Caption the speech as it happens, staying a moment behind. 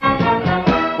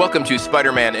Welcome to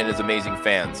Spider-Man and His Amazing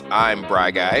Fans. I'm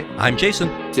Bry Guy. I'm Jason.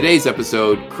 Today's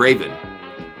episode, Kraven,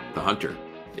 the Hunter.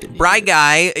 Bry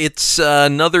Guy, it's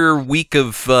another week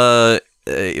of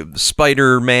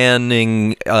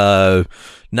Spider-Man-ing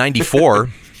 94.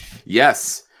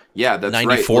 Yes. Yeah, that's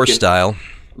 94 right. style.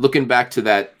 Looking back to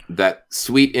that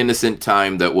sweet, innocent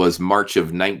time that was March of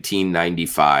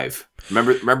 1995.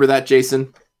 Remember that,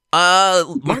 Jason?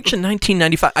 March of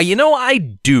 1995. I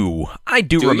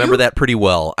do remember that pretty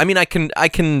well. I mean, I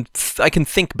can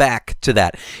think back to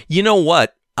that. You know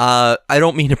what? I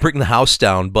don't mean to bring the house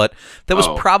down, but that was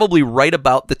probably right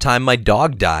about the time my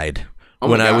dog died.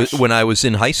 When I was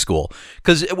in high school,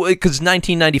 because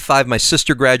 1995, my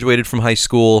sister graduated from high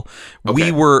school.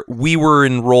 Okay. We were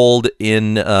enrolled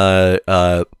in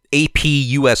AP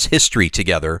U.S. History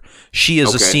together. She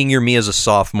is a senior, me as a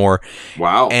sophomore.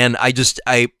 Wow! And I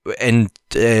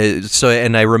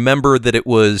remember that it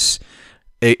was,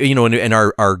 and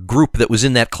our group that was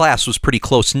in that class was pretty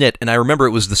close knit. And I remember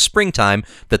it was the springtime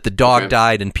that the dog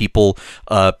died, and people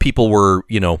were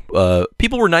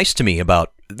nice to me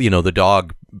about the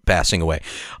dog passing away.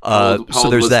 How old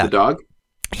there's was that. The dog?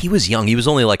 He was young. He was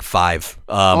only like 5.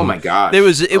 Oh my gosh! It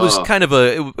was kind of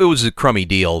it was a crummy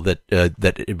deal that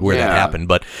happened.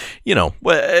 But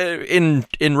in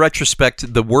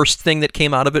retrospect, the worst thing that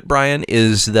came out of it, Brian,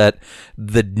 is that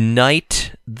the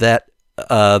night that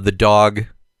the dog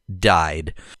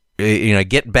died, I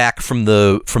get back from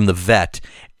the vet,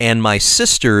 and my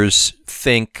sisters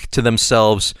think to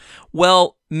themselves,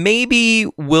 well, maybe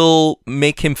we'll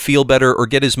make him feel better or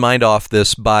get his mind off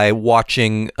this by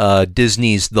watching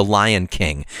Disney's The Lion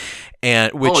King,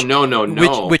 and which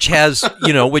has the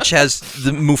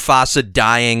Mufasa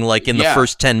dying like in the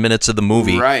first 10 minutes of the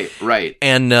movie, right,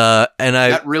 and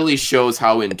that really shows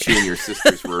how in tune your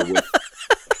sisters were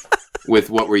with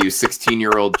what were you,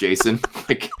 16-year-old Jason?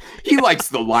 Like, he likes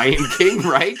The Lion King,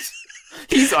 right?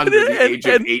 He's under the age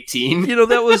of 18.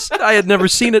 That was, I had never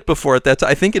seen it before at that time.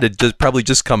 I think it had probably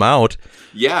just come out.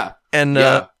 Yeah. And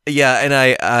and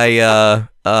I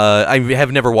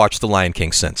have never watched The Lion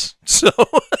King since. So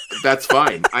that's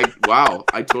fine. I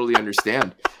totally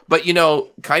understand. But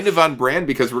kind of on brand,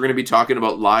 because we're going to be talking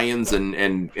about lions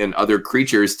and other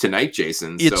creatures tonight,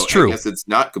 Jason. It's true. I guess it's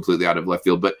not completely out of left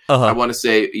field, but I want to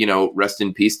say, rest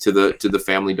in peace to the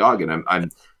family dog, and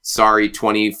I'm sorry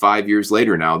 25 years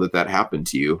later now that happened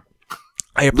to you.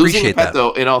 I appreciate Losing a pet, that.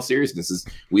 though, in all seriousness,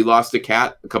 we lost a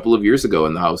cat a couple of years ago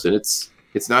in the house, and it's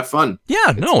not fun.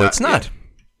 Yeah, it's not.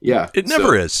 Yeah. It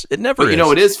never is. It never is.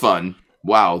 It is fun.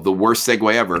 Wow, the worst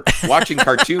segue ever. Watching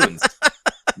cartoons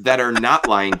that are not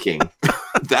Lion King.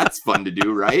 That's fun to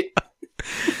do, right?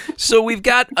 So we've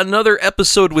got another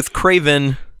episode with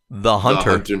Kraven, the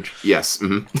Hunter. Yes.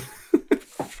 Mm-hmm.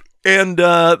 And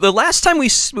the last time we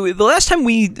saw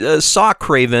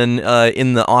Kraven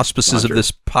in the auspices of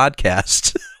this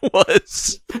podcast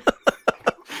was.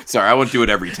 Sorry, I won't do it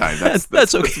every time. That's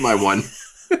okay. That's my one.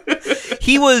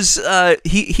 He was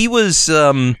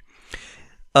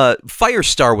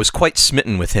Firestar was quite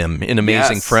smitten with him in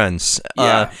Amazing Friends.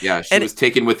 She was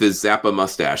taken with his Zappa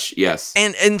mustache. Yes,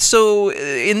 and so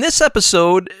in this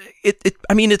episode,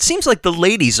 it seems like the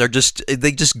ladies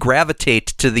they just gravitate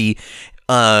to the.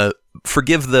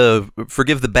 Forgive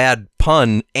the bad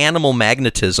pun, animal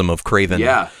magnetism of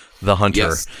Kraven, the Hunter.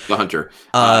 Yes, the Hunter.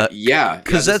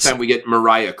 Because this time we get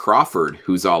Mariah Crawford,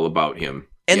 who's all about him.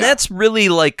 And that's really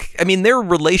their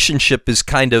relationship is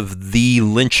kind of the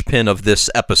linchpin of this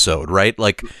episode, right?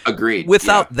 Like, agreed.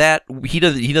 Without that, he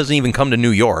doesn't even come to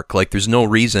New York. Like, there's no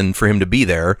reason for him to be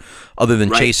there other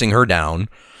than chasing her down.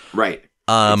 Right.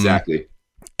 Exactly.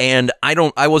 And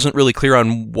I wasn't really clear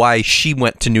on why she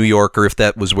went to New York or if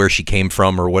that was where she came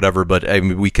from or whatever, but I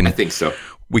think so.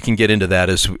 We can get into that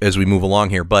as we move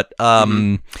along here. But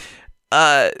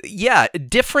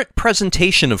different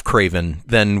presentation of Kraven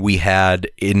than we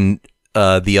had in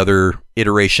the other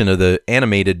iteration of the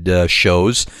animated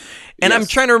shows. And I'm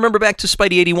trying to remember back to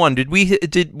Spidey 81.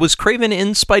 Was Kraven in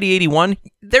Spidey 81?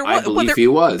 I believe he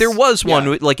was. There was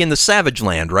one like in the Savage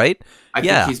Land, right? I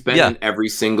think he's been in every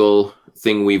single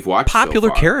thing we've watched. Popular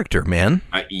so far. character, man.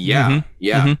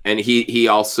 And he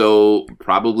also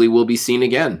probably will be seen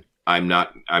again. I'm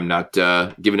not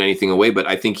giving anything away, but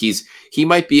I think he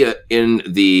might be in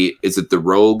the the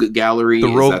Rogue Gallery?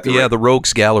 The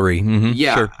Rogues Gallery. Mm-hmm.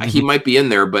 Yeah, he might be in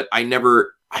there, but I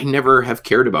never I never have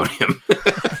cared about him.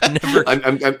 Never.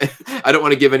 I don't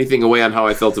want to give anything away on how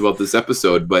I felt about this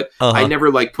episode, but I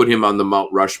never put him on the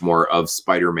Mount Rushmore of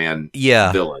Spider-Man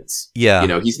villains. Yeah. You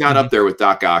know, he's not up there with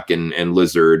Doc Ock and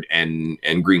Lizard and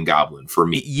Green Goblin for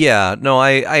me. Yeah, no,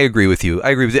 I agree with you.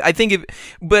 I think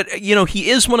but you know, he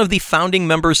is one of the founding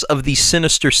members of the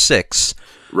Sinister Six.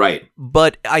 Right.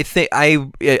 But I think I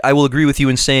will agree with you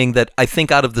in saying that I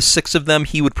think out of the 6 of them,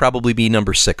 he would probably be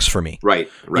number 6 for me. Right.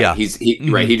 Yeah.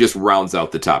 Right. He just rounds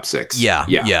out the top 6. Yeah.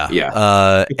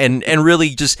 And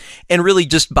really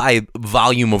just by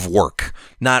volume of work,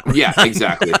 not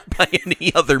exactly by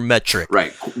any other metric.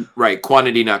 Right.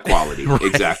 Quantity, not quality. Right.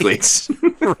 Exactly.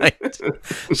 Right.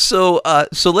 So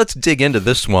let's dig into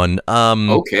this one.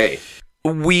 Okay.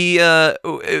 We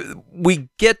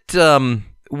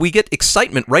get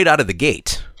excitement right out of the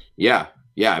gate. Yeah,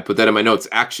 I put that in my notes.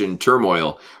 Action,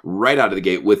 turmoil, right out of the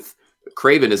gate. With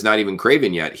Kraven is not even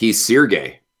Kraven yet. He's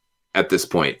Sergei at this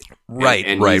point. Right,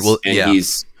 right.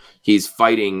 He's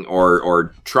fighting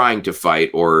or trying to fight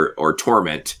or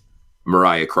torment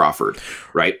Mariah Crawford.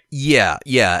 Right.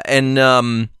 Yeah,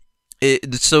 and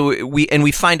so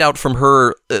we find out from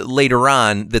her later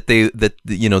on that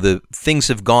the things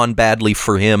have gone badly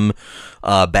for him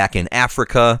back in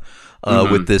Africa.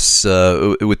 With this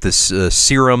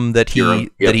serum that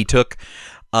he took.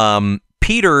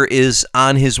 Peter is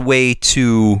on his way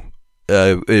to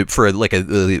for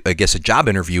I guess a job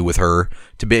interview with her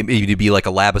to be like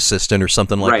a lab assistant or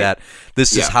something like that.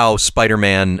 This is how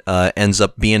Spider-Man ends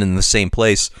up being in the same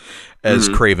place as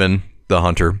Kraven the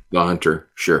Hunter. The Hunter,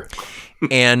 sure.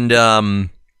 And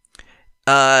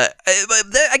I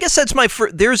guess that's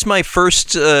there's my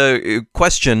first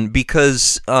question,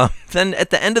 because then at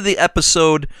the end of the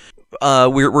episode,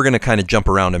 we're going to kind of jump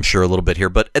around, I'm sure, a little bit here,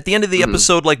 but at the end of the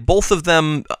episode, like, both of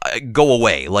them go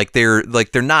away, like they're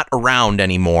not around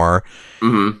anymore.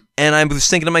 And I was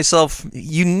thinking to myself,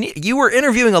 you were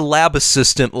interviewing a lab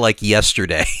assistant like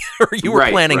yesterday, or you were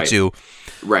planning to.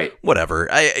 Right. Whatever.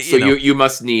 You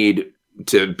must need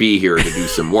to be here to do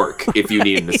some work if you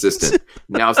need an assistant.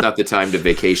 Now's not the time to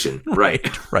vacation. Right.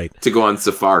 To go on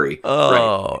safari.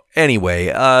 Oh, anyway.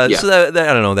 So that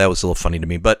I don't know, that was a little funny to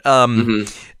me, but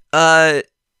the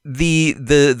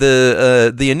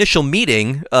initial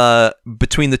meeting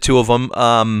between the two of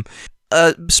them,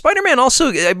 Spider-Man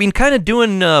also, I mean, kind of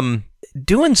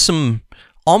doing some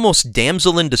almost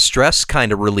damsel in distress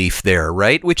kind of relief there,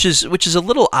 right? Which is a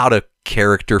little out of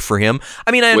character for him.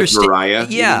 I mean, I understand. With Mariah?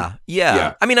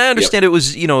 Yeah. I mean, I understand it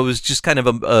was just kind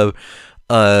of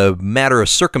a matter of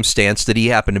circumstance that he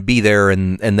happened to be there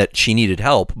and that she needed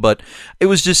help. But it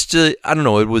was just, I don't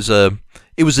know, it was a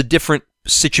different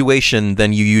situation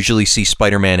than you usually see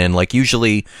Spider-Man in. Like,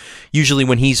 usually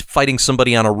when he's fighting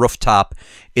somebody on a rooftop,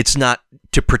 it's not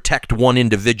to protect one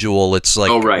individual. It's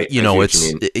like,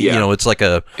 it's like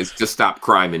it's to stop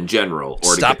crime in general,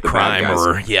 or stop to get the crime, bad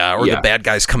guys. or the bad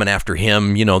guys coming after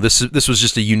him. You know, this was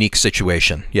just a unique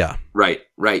situation. Yeah. Right.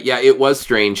 Yeah, it was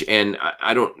strange, and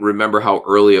I don't remember how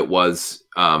early it was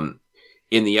in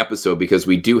the episode, because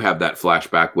we do have that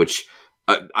flashback, which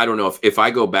I don't know if I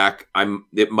go back,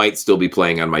 it might still be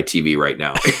playing on my TV right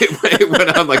now. It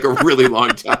went on like a really long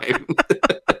time.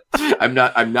 I'm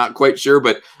not quite sure,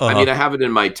 but I mean, I have it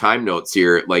in my time notes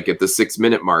here, like at the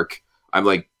 6-minute mark. I'm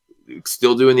like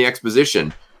still doing the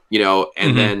exposition,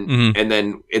 and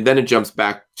then it jumps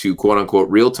back to quote unquote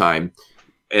real time,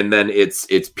 and then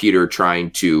it's Peter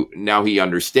trying to, now he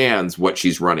understands what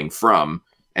she's running from.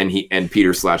 And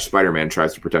Peter / Spider-Man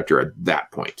tries to protect her at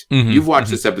that point. You've watched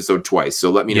this episode twice,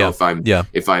 so let me know if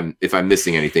I'm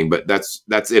missing anything. But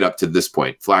that's it up to this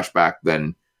point. Flashback,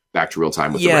 then back to real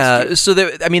time with the rescue. So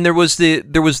there was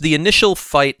the initial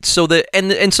fight. So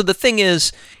the thing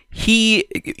is, he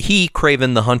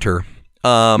Kraven the Hunter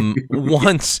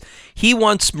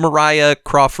wants Mariah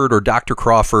Crawford, or Dr.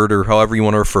 Crawford, or however you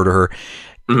want to refer to her.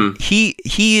 He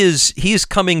is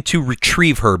coming to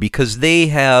retrieve her because they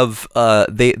have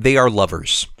they are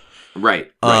lovers.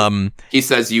 Right. He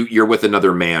says you're with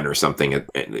another man or something,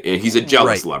 and he's a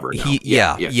jealous lover now.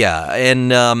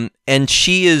 And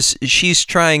she's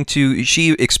trying to,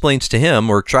 she explains to him,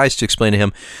 or tries to explain to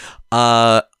him,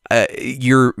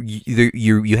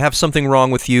 you have something wrong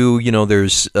with you.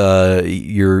 There's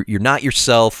you're not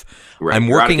yourself. Right. I'm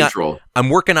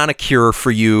working on a cure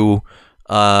for you.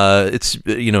 It's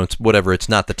whatever. It's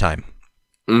not the time.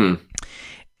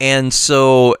 And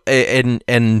so,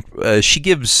 and she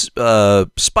gives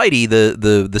Spidey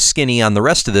the skinny on the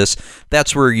rest of this.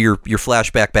 That's where your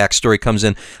flashback backstory comes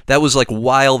in. That was like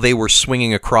while they were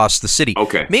swinging across the city.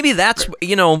 Okay, maybe that's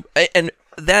and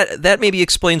that maybe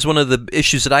explains one of the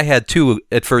issues that I had too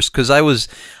at first, because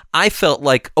I felt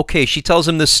like, okay, she tells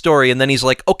him this story, and then he's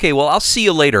like, okay, well, I'll see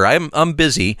you later. I'm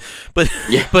busy, but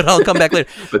but I'll come back later.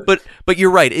 but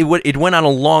you're right. It went on a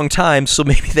long time, so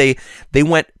maybe they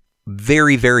went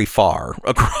very, very far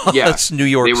across New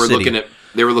York City.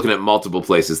 They were looking at multiple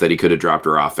places that he could have dropped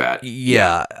her off at.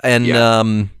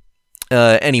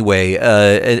 Anyway,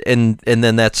 and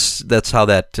then that's how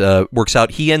that works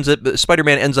out.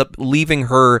 Spider-Man ends up leaving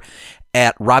her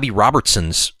at Robbie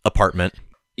Robertson's apartment.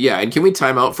 Yeah, and can we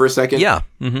time out for a second? Yeah.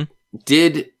 Mm-hmm.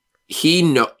 Did he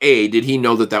know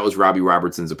that was Robbie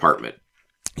Robertson's apartment?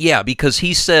 Yeah, because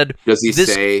he said. Does he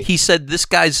say? He said this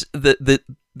guy's the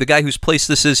guy whose place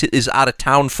this is out of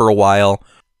town for a while.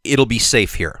 It'll be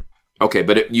safe here. Okay,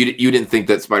 but you didn't think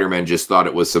that Spider-Man just thought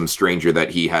it was some stranger that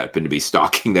he happened to be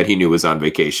stalking that he knew was on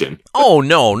vacation? Oh,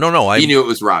 no. He knew it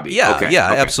was Robbie. Yeah, okay.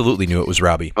 Absolutely knew it was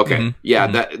Robbie. Okay, mm-hmm. Yeah,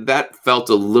 mm-hmm. that felt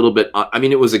a little bit, I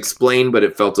mean, it was explained, but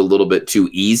it felt a little bit too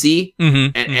easy.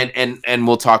 Mm-hmm. And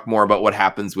we'll talk more about what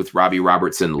happens with Robbie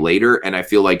Robertson later, and I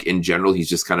feel like, in general, he's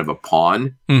just kind of a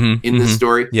pawn in this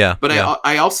story. Yeah. But yeah.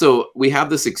 I also, we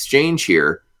have this exchange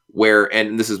here, where,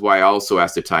 and this is why I also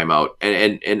asked a timeout,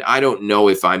 and I don't know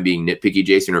if I'm being nitpicky,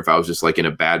 Jason, or if I was just like in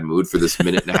a bad mood for this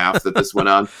minute and a half that this went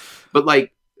on, but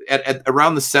like at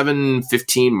around the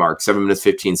 7:15 mark, 7 minutes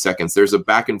 15 seconds, there's a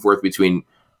back and forth between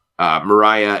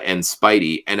Mariah and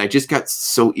Spidey, and I just got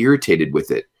so irritated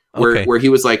with it, where he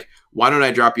was like, why don't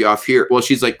I drop you off here? Well,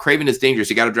 she's like, Kraven is dangerous,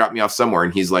 you got to drop me off somewhere,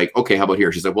 and he's like, okay, how about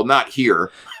here? She's like, well, not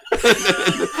here.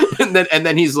 and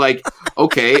then he's like,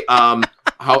 okay,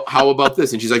 how about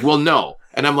this? And she's like, well, no.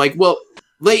 And I'm like, well,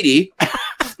 lady,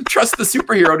 trust the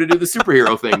superhero to do the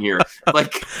superhero thing here.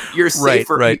 Like, you're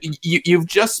safer. Right. You've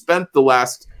just spent the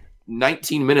last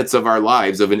 19 minutes of our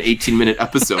lives of an 18-minute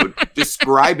episode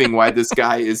describing why this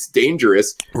guy is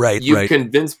dangerous. Right. You've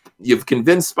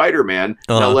convinced Spider-Man.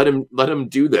 Now let him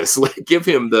do this. Give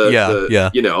him give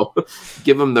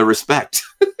him the respect.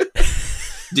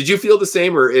 Did you feel the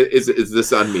same, or is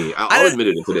this on me? I'll admit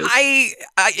it if it is.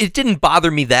 It didn't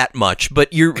bother me that much,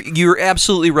 but you're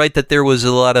absolutely right that there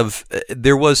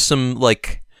was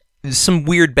some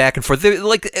weird back and forth.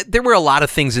 There were a lot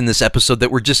of things in this episode that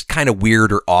were just kind of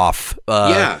weird or off.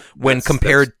 When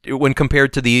compared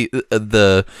to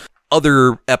the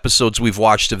other episodes we've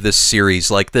watched of this series,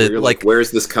 where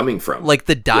is this coming from? Like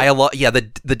the dialogue,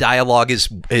 the dialogue is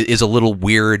a little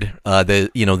weird.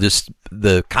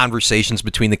 The conversations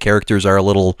between the characters are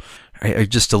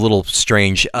just a little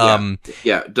strange.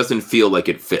 It doesn't feel like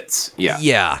it fits.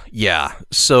 Yeah.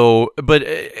 So, but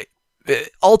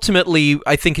ultimately,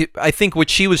 I think what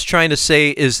she was trying to say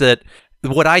is that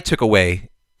what I took away.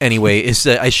 Anyway, is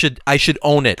that I should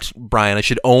own it, Brian. I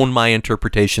should own my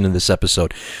interpretation of this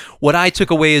episode. What I took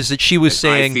away is that she was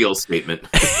saying, I feel statement.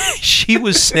 She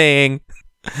was saying,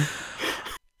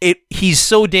 he's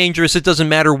so dangerous. It doesn't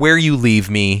matter where you leave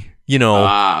me. He's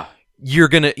gonna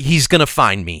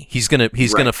find me. He's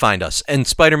gonna find us. And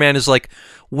Spider-Man is like,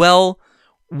 well,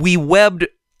 we webbed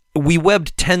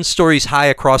 10 stories high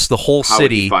across the whole city. How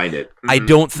would he find it? I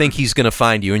don't think he's gonna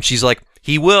find you. And she's like,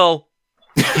 he will.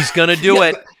 He's gonna do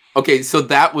it. Okay, so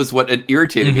that was what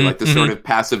irritated me, like the sort of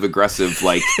passive aggressive,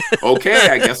 like, okay,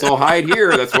 I guess I'll hide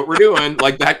here. That's what we're doing.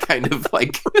 Like that kind of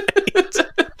like,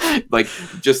 like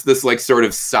just this like sort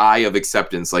of sigh of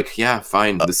acceptance. Like, yeah,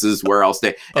 fine, this is where I'll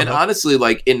stay. And honestly,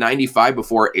 like in '95,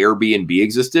 before Airbnb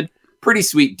existed, pretty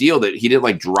sweet deal that he didn't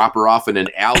like drop her off in an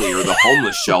alley or the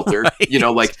homeless shelter. Right.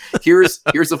 Like here's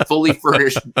a fully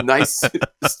furnished, nice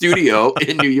studio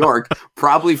in New York,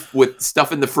 probably with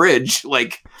stuff in the fridge.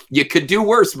 Like you could do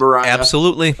worse, Mariah.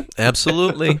 Absolutely.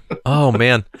 Oh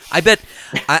man, I bet.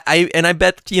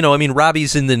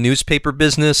 Robbie's in the newspaper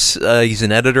business. He's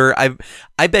an editor.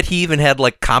 I bet he even had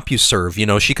like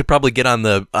CompuServe. She could probably get on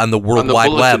the World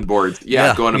Wide Web board.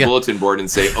 Yeah, go on a bulletin board and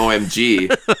say,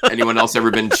 "OMG, anyone else ever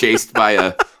been chased by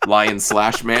a lion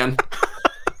 / man?"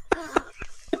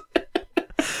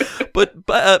 But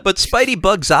Spidey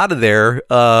bugs out of there.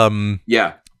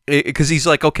 Because he's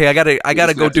like, okay, I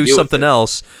gotta go do something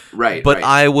else. Right. But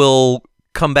I will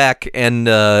come back and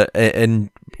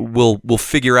we'll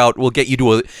figure out. We'll get you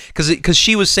to a because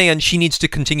she was saying she needs to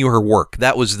continue her work.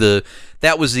 That was the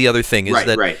other thing is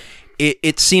that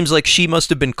it seems like she must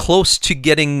have been close to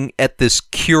getting at this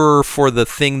cure for the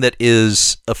thing that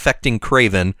is affecting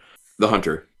Kraven, the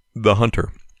Hunter,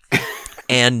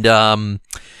 and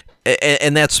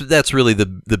that's really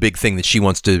the big thing that she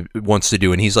wants to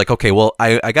do. And he's like, okay, well,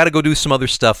 I got to go do some other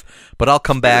stuff, but I'll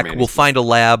come back. We'll find a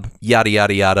lab, yada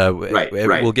yada yada. Right.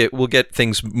 We'll get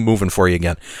things moving for you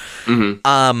again.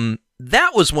 Mm-hmm.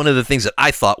 that was one of the things that I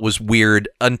thought was weird,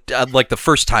 like the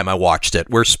first time I watched it,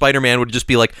 where Spider-Man would just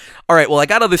be like, all right, well, I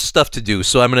got other stuff to do,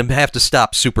 so I'm going to have to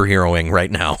stop superheroing right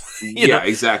now.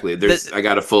 Exactly. I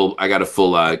got a full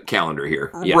calendar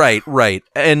here. Yeah. Right.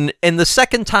 And the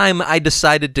second time I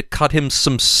decided to cut him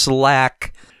some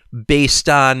slack based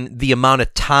on the amount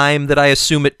of time that I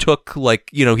assume it took, like,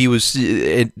 he was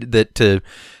to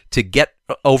get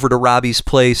over to Robbie's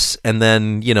place, and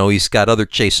then he's got other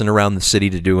chasing around the city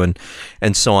to do, and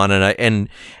so on, and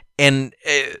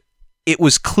it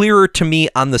was clearer to me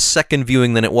on the second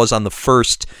viewing than it was on the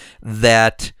first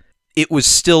that it was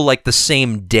still like the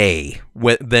same day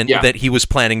that he was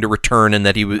planning to return, and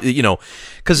that he was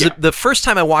because the first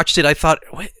time I watched it I thought,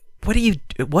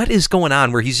 what is going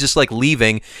on, where he's just like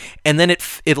leaving, and then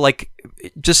it like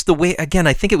just the way, again,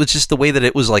 I think it was just the way that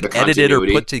it was like edited or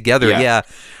put together,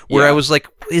 where I was like,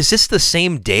 is this the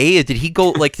same day? Did he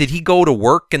go to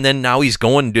work and then now he's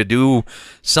going to do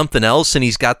something else, and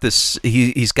he's got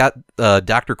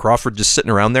Dr. Crawford just sitting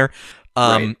around there.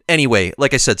 Right. Anyway,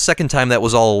 like I said, second time that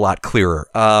was all a lot clearer.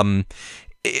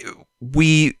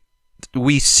 We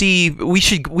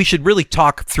should really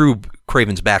talk through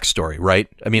Kraven's backstory, right?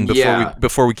 I mean,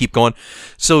 before we keep going.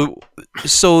 So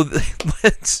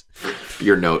let's.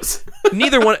 Your notes.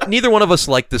 neither one of us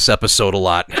liked this episode a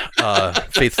lot,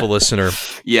 faithful listener.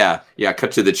 Yeah.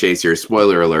 Cut to the chase here.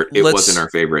 Spoiler alert: it wasn't our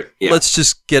favorite. Yeah. Let's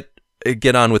just get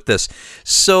on with this.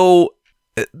 So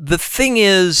the thing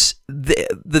is,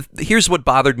 here's what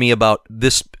bothered me about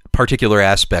this particular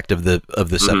aspect of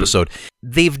this episode.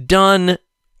 They've done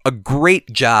a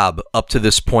great job up to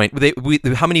this point.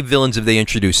 How many villains have they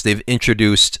introduced? They've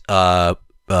introduced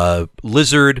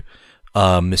Lizard,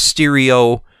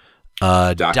 Mysterio,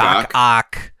 Doc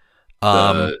Ock,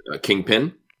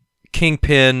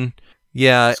 Kingpin,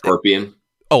 yeah, Scorpion.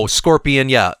 Oh, Scorpion,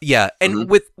 yeah. And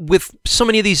with so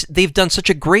many of these, they've done such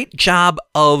a great job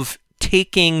of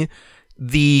taking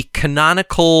the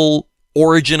canonical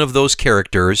origin of those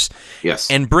characters,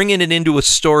 and bringing it into a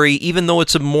story, even though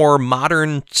it's a more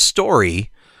modern story.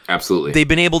 Absolutely, they've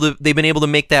been able to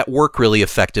make that work really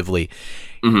effectively.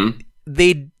 Mm-hmm.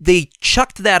 They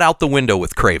chucked that out the window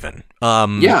with Kraven.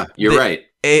 You're right.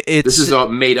 This is a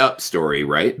made-up story,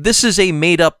 right? This is a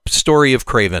made-up story of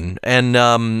Kraven,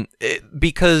 and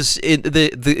because in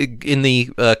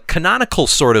the canonical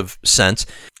sort of sense,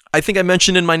 I think I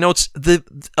mentioned in my notes, the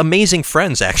Amazing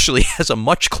Friends actually has a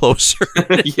much closer,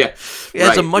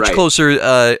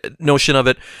 closer notion of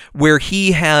it, where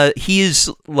he's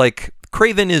like,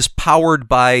 Kraven is powered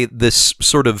by this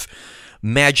sort of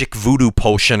magic voodoo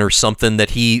potion or something that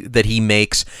he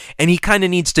makes, and he kind of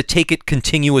needs to take it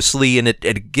continuously, and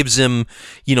it gives him,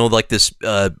 like this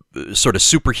sort of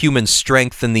superhuman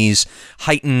strength and these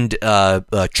heightened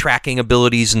tracking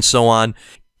abilities and so on.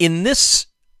 In this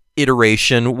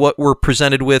iteration, what we're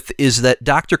presented with is that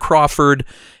Dr. Crawford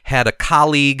had a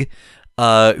colleague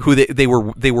who they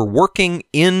were working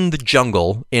in the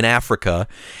jungle in Africa,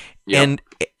 and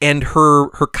her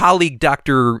colleague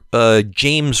Dr.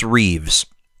 James Reeves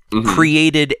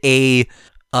created a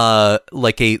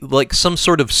some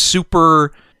sort of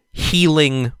super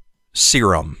healing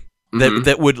serum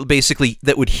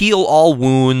that would heal all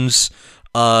wounds,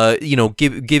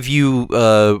 give you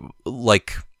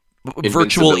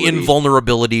virtual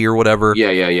invulnerability or whatever.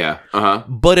 Yeah.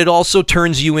 But it also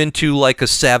turns you into like a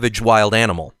savage wild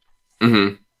animal.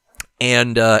 Mm-hmm.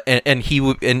 And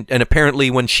apparently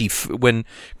when she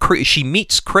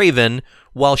meets Kraven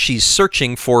while she's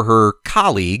searching for her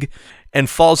colleague, and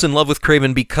falls in love with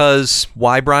Kraven because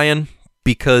why, Brian?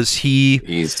 Because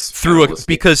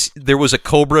because there was a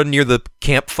cobra near the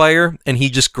campfire, and he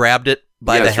just grabbed it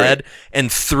by the head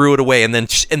and threw it away, and then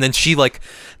she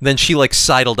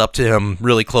sidled up to him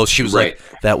really close. She was like,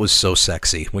 "That was so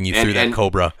sexy when you threw that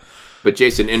cobra." But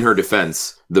Jason, in her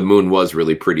defense, the moon was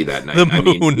really pretty that night.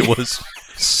 The moon was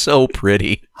so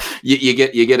pretty. You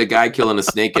get a guy killing a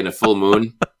snake in a full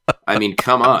moon. I mean,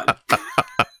 come on.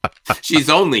 She's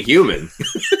only human.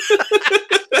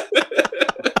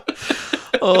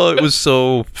 Oh, it was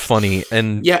so funny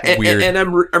and weird. And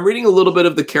I'm reading a little bit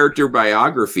of the character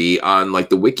biography on like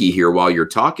the wiki here while you're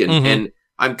talking, and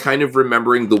I'm kind of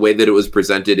remembering the way that it was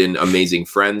presented in Amazing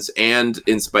Friends and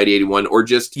in Spidey 81, or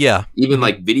just even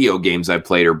like video games I've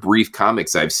played or brief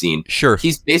comics I've seen. Sure.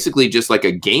 He's basically just like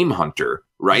a game hunter,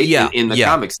 right? Yeah. In the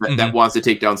comics that wants to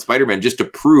take down Spider-Man just to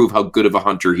prove how good of a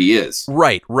hunter he is.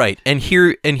 Right. And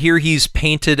here he's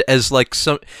painted as like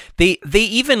some, they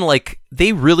even like,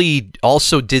 they really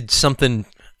also did something,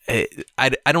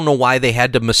 I don't know why they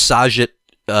had to massage it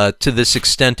to this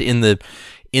extent in the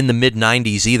mid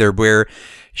 90s either, where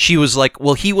she was like,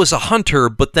 well, he was a hunter,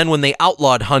 but then when they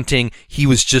outlawed hunting, he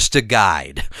was just a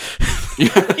guide.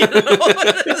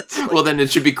 Well, then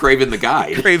it should be Kraven the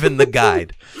Guide. Kraven the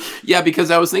Guide. Yeah,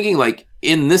 because I was thinking, like,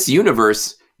 in this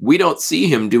universe, we don't see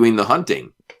him doing the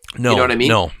hunting. No, you know what I mean?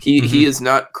 No. He is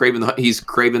not Kraven. He's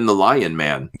Kraven the Lion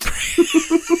Man.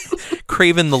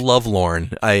 Kraven the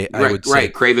Lovelorn, I would say.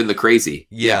 Right, Kraven the Crazy.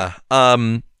 Yeah.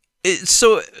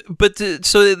 So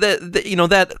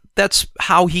that's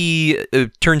how he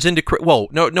turns into. Well,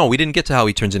 no, we didn't get to how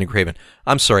he turns into Kraven.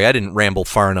 I'm sorry, I didn't ramble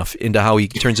far enough into how he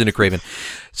turns into Kraven.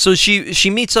 So she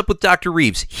meets up with Dr.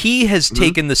 Reeves. He has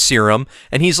taken the serum,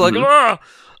 and he's like,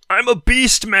 I'm a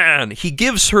beast man. He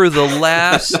gives her the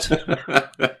last.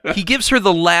 He gives her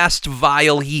the last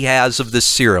vial he has of this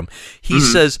serum. He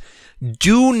says,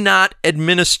 "Do not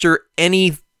administer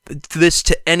this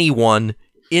to anyone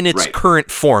in its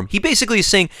current form." He basically is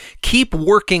saying, "Keep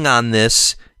working on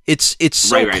this. It's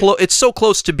so close. It's so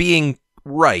close to being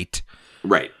right."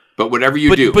 Right. But whatever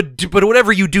you do, but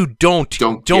whatever you do, don't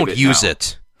use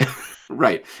it.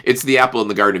 Right. It's the apple in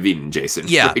the Garden of Eden, Jason.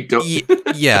 Yeah. Right?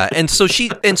 Yeah. And so she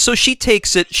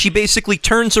takes it. She basically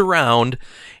turns around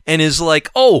and is like,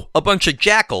 "Oh, a bunch of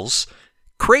jackals."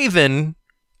 Kraven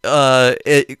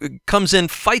comes in,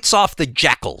 fights off the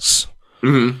jackals.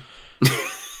 Mm-hmm.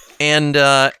 And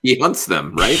he hunts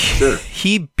them, right? Sure.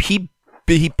 He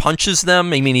punches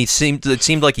them. I mean, it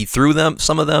seemed like he threw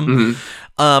some of them.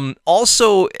 Mm-hmm.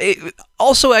 Also,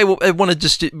 I want to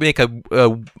just make a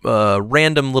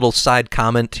random little side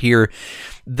comment here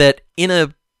that in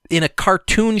a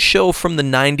cartoon show from the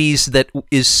 90s that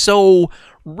is so,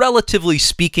 relatively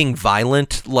speaking,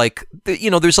 violent, like,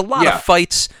 there's a lot of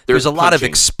fights, there's a lot of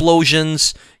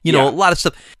explosions, a lot of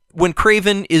stuff. When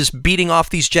Kraven is beating off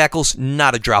these jackals,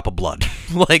 not a drop of blood.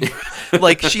 like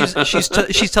she's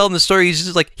telling the story. He's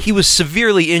just like, he was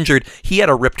severely injured. He had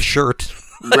a ripped shirt.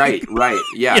 Right.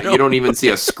 Yeah, you don't even see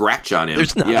a scratch on him.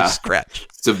 There's not a scratch.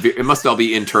 Severe. It must all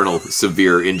be internal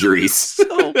severe injuries.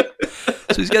 So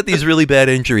he's got these really bad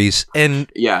injuries,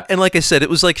 and like I said, it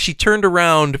was like she turned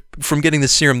around from getting the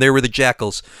serum. There were the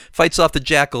jackals. Fights off the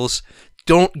jackals.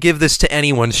 Don't give this to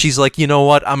anyone. She's like, you know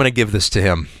what? I'm going to give this to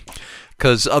him.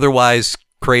 Because otherwise,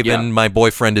 Kraven, my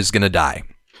boyfriend, is going to die.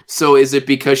 So is it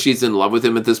because she's in love with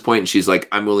him at this point, and she's like,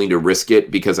 I'm willing to risk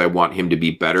it because I want him to be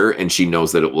better, and she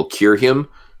knows that it will cure him?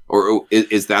 Or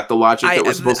is that the logic that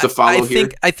we're supposed to follow here?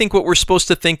 I think what we're supposed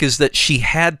to think is that she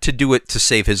had to do it to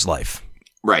save his life.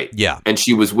 Right. Yeah. And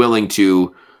she was willing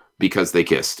to because they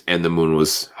kissed, and the moon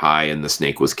was high, and the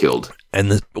snake was killed.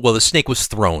 And the snake was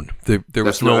thrown. There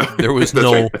was no.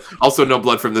 Right. Also, no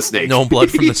blood from the snake. No blood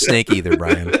from the snake either,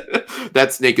 Brian.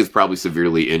 That snake is probably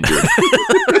severely injured.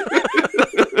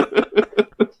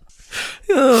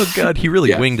 Oh God, he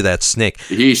really winged that snake.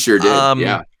 He sure did.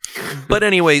 Yeah. But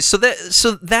anyway, so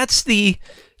that's the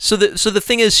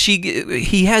thing is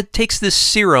he takes this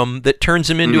serum that turns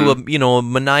him into a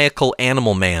maniacal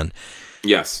animal man.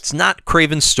 Yes. It's not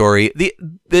Kraven's story.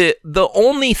 The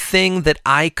only thing that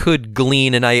I could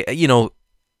glean, and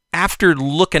after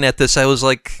looking at this, I was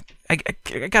like, I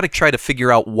got to try to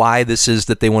figure out why this is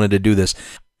that they wanted to do this.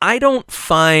 I don't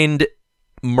find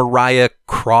Mariah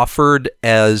Crawford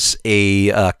as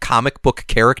a comic book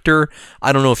character.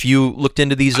 I don't know if you looked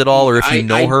into these at all, or if you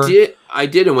know her. I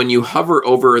did, and when you hover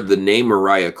over the name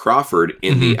Mariah Crawford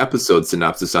in the episode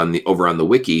synopsis over on the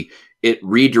wiki, it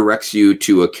redirects you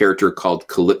to a character called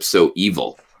Calypso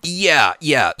Evil.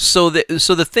 Yeah. So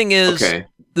the thing is,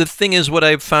 the thing is what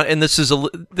I've found, and this is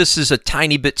a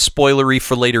tiny bit spoilery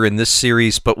for later in this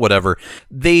series, but whatever.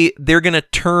 They're gonna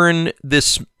turn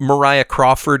this Mariah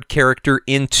Crawford character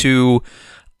into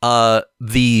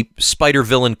the spider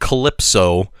villain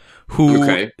Calypso,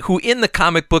 who in the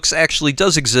comic books actually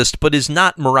does exist, but is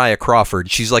not Mariah Crawford.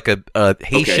 She's like a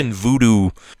Haitian voodoo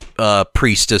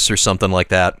priestess or something like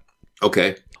that.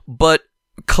 Okay. But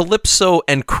Calypso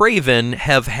and Kraven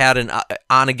have had an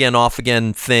on-again,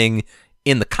 off-again thing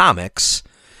in the comics.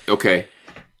 Okay.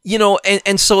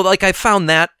 And so, like, I found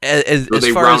that as so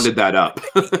they far rounded that up.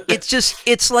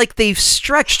 it's like they've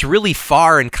stretched really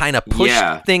far and kind of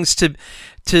pushed things to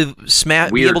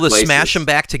be able to smash them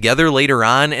back together later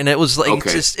on. And it was like,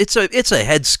 it's a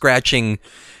head-scratching,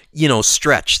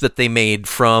 stretch that they made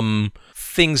from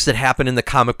things that happen in the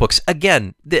comic books.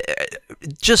 Again,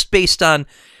 just based on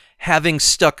having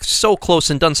stuck so close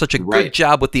and done such a good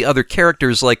job with the other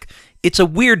characters, like, it's a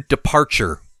weird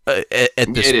departure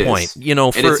at this point. And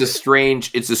it's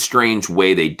a strange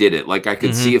way they did it. Like, I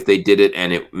could see if they did it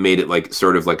and it made it like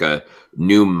sort of like a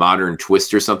new modern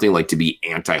twist or something, like to be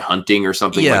anti-hunting or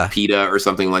something, like PETA or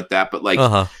something like that. But like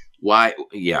why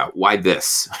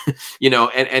this?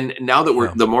 And now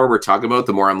that the more we're talking about,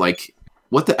 the more I'm like,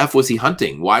 what the F was he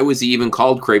hunting? Why was he even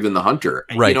called Kraven the Hunter?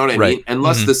 Right, you know what I mean?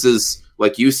 Unless this is,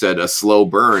 like you said, a slow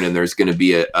burn and there's going to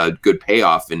be a good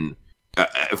payoff in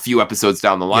a few episodes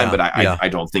down the line, but I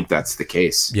don't think that's the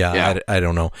case. I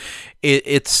don't know.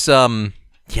 It's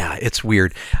it's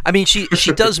weird. I mean, she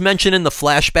does mention in the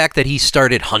flashback that he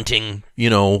started hunting,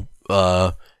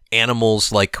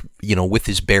 animals like, with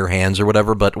his bare hands or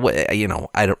whatever, but I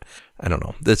don't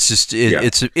know. That's just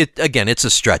it's a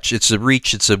stretch. It's a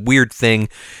reach. It's a weird thing.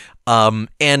 And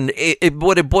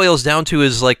what it boils down to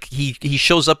is like he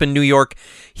shows up in New York.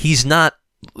 He's not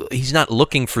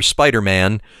looking for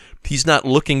Spider-Man. He's not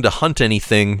looking to hunt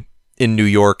anything in New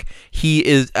York. He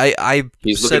is.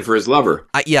 He's looking for his lover.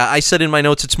 I said in my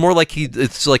notes, it's more like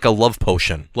it's like a love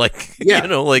potion. Like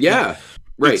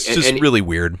right. It's just really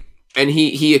weird. And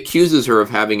he accuses her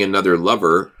of having another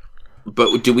lover.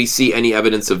 But do we see any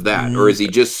evidence of that? Or is he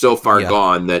just so far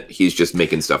gone that he's just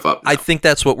making stuff up now? I think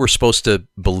that's what we're supposed to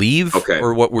believe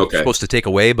or what we're supposed to take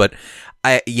away. But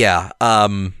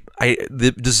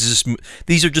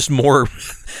these are just more.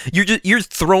 You're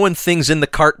throwing things in the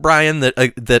cart, Brian.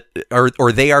 That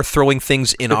they are throwing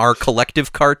things in our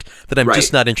collective cart that I'm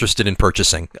just not interested in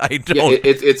purchasing. I don't.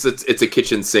 It's a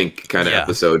kitchen sink kind of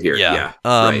episode here. Yeah.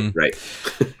 Right.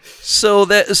 So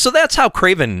that's how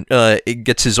Kraven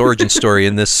gets his origin story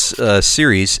in this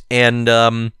series, and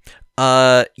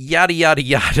yada yada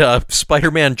yada.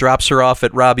 Spider-Man drops her off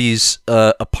at Robbie's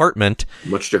apartment,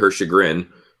 much to her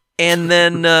chagrin. And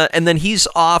then he's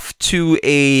off to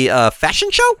a fashion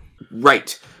show?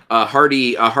 Right.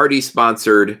 Hardy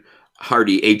sponsored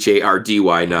Hardy Hardy,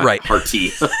 not right.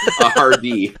 Hardy. A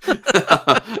Hardy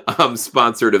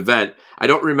sponsored event. I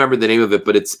don't remember the name of it,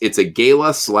 but it's a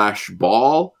gala /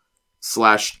 ball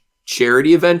 /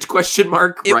 charity event ? Right?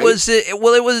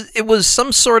 It was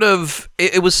some sort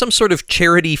of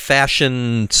charity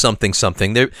fashion something.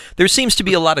 There seems to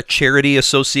be a lot of charity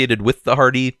associated with the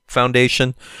Hardy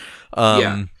Foundation.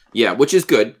 Which is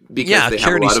good because they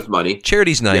have a lot of money.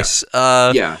 Charity's nice.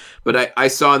 But I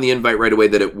saw in the invite right away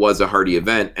that it was a Hardy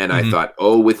event, and I thought,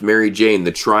 with Mary Jane,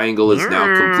 the triangle is now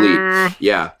complete.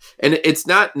 Yeah. And it's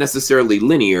not necessarily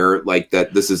linear, like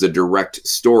that this is a direct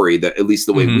story, that at least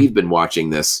the way we've been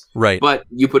watching this. Right. But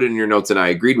you put it in your notes, and I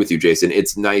agreed with you, Jason.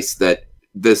 It's nice that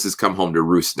this has come home to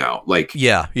roost now. Like,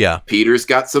 Peter's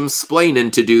got some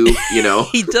splaining to do,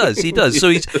 He does.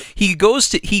 So he goes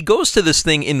to this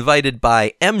thing invited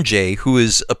by MJ, who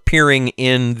is appearing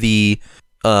in the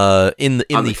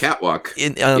the catwalk.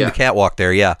 The catwalk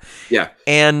there, yeah.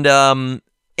 And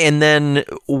then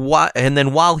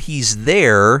while he's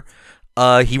there,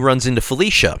 he runs into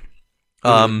Felicia.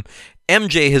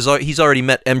 He's already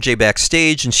met MJ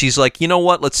backstage, and she's like, you know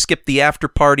what? Let's skip the after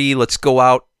party. Let's go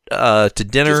out to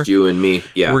dinner. Just you and me.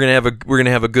 Yeah, we're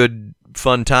gonna have a good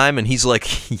fun time. And he's like,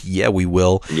 yeah, we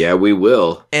will. Yeah, we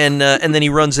will. And then he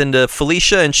runs into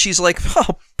Felicia, and she's like,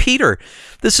 oh, Peter,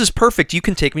 this is perfect. You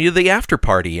can take me to the after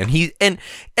party. And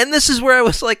this is where I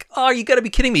was like, oh, you got to be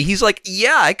kidding me. He's like,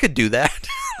 yeah, I could do that.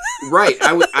 Right.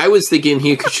 I was thinking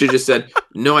he should have just said,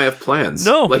 no, I have plans.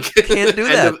 No, can't do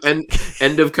that.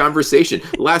 End of conversation.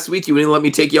 Last week, you wouldn't let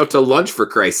me take you out to lunch, for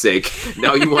Christ's sake.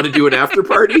 Now you want to do an after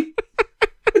party?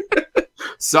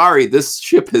 Sorry, this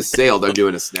ship has sailed. I'm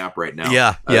doing a snap right now.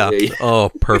 Yeah.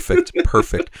 Oh, perfect.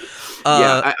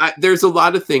 There's a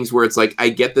lot of things where it's like, I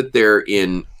get that they're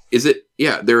in.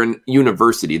 They're in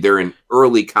university. They're in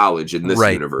early college in this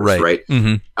universe, right?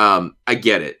 Mm-hmm. I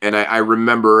get it. And I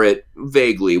remember it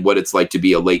vaguely, what it's like to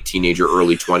be a late teenager,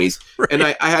 early 20s. Right. And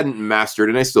I hadn't mastered,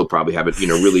 and I still probably haven't,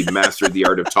 really mastered the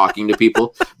art of talking to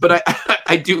people. But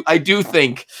I do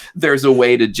think there's a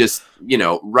way to just,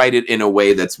 write it in a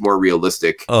way that's more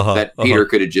realistic, that Peter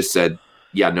could have just said,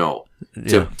 no.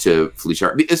 To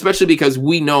Felicia, especially because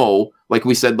we know, like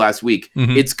we said last week,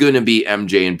 it's going to be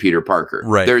MJ and Peter Parker.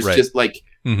 Right. There's just like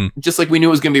we knew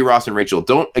it was going to be Ross and Rachel.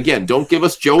 Don't give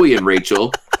us Joey and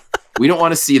Rachel. We don't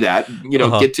want to see that.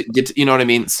 Get to, you know what I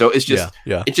mean? So it's just,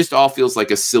 it just all feels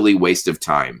like a silly waste of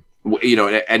time.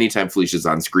 Anytime Felicia's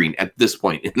on screen at this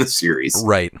point in the series.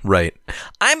 Right.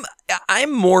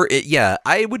 I'm more,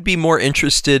 I would be more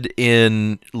interested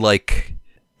in like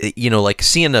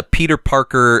seeing a Peter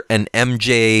Parker and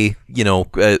MJ,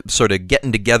 sort of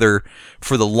getting together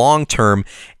for the long term,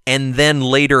 and then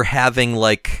later having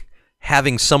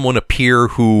someone appear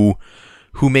who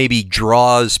maybe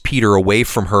draws Peter away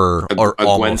from her, or a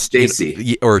almost Gwen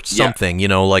Stacy or something,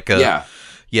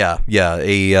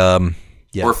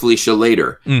 or Felicia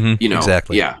later. Mm-hmm. You know,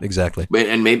 exactly. Yeah, exactly.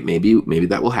 And maybe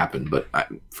that will happen. But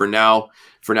for now,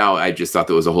 I just thought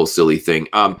that was a whole silly thing.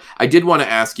 I did want to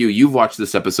ask you. You've watched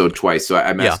this episode twice, so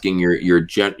I'm asking your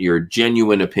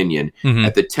genuine opinion. Mm-hmm.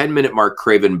 At the 10-minute mark,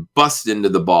 Kraven busts into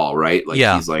the ball, right? Like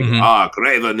he's like,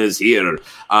 Kraven is here.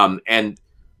 And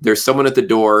there's someone at the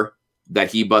door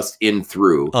that he busts in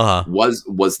through.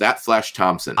 Was that Flash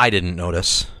Thompson? I didn't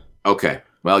notice. Okay.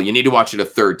 Well, you need to watch it a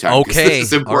third time. Okay. This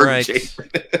is important,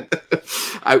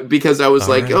 because I was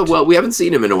oh, well, we haven't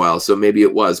seen him in a while, so maybe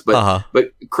it was. But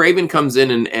Kraven comes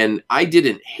in, and I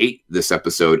didn't hate this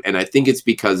episode, and I think it's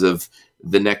because of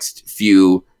the next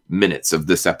few minutes of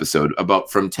this episode.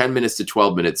 About from 10 minutes to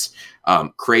 12 minutes,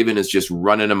 Kraven is just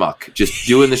running amok, just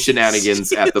doing the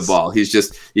shenanigans at the ball. He's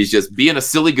just being a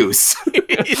silly goose.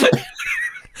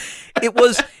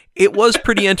 It was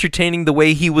pretty entertaining the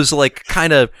way he was like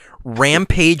kind of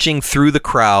rampaging through the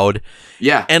crowd.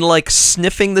 Yeah. And like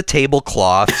sniffing the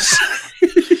tablecloths.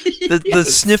 The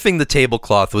sniffing the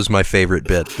tablecloth was my favorite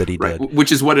bit that he did.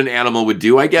 Which is what an animal would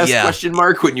do, I guess, Yeah. question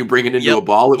mark. When you bring it into a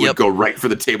ball, it would go right for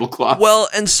the tablecloth. Well,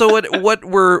 and so what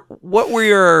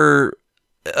we are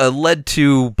led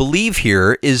to believe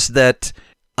here is that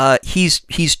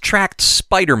he's tracked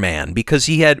Spider-Man because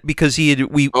he had we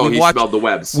watched, smelled the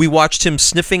webs. We watched him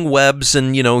sniffing webs,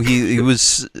 and you know he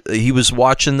was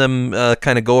watching them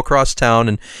kind of go across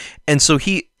town, and so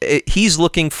he's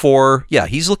looking for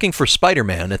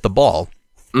Spider-Man at the ball.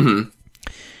 Mm-hmm.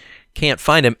 Can't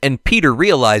find him, and Peter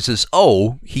realizes,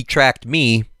 he tracked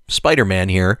me, Spider-Man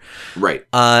here, right?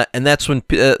 And that's when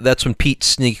Pete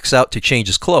sneaks out to change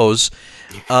his clothes.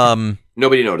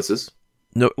 Nobody notices.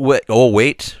 No, wait. Oh,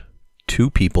 wait. Two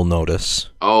people notice.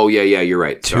 Oh, yeah, you're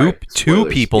right. Sorry. Two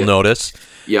people notice.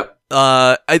 Yep.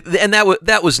 And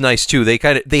that was nice too. They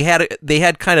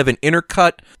had kind of an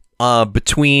intercut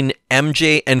between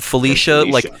MJ and Felicia.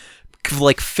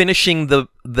 like finishing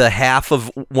the half of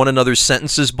one another's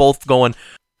sentences, both going,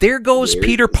 "There goes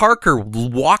Peter Parker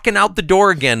walking out the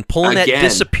door again, pulling that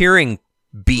disappearing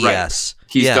BS." Right.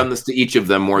 He's done this to each of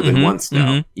them more than once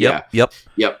now. Mm-hmm.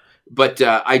 Yep. But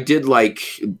I did like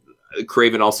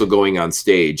Kraven also going on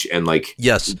stage and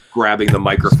grabbing the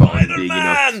microphone and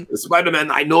being, Spider-Man,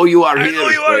 I know you are here. I know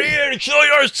you are here.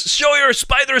 Show your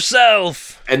spider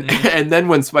self. And then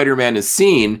when Spider-Man is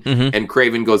seen and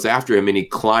Kraven goes after him and he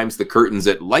climbs the curtains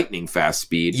at lightning fast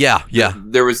speed. Yeah.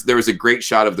 There was a great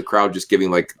shot of the crowd just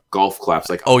giving like golf claps,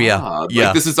 like,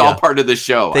 this is all part of the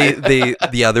show.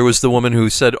 There was the woman who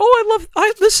said,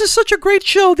 this is such a great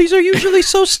show. These are usually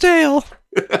so stale.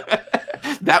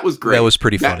 That was great. That was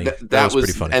pretty funny. That was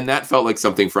pretty funny. And that felt like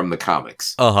something from the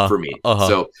comics for me.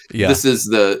 So this is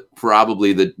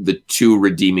probably the two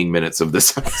redeeming minutes of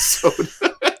this episode.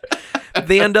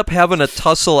 They end up having a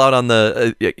tussle out on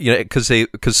the, because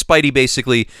Spidey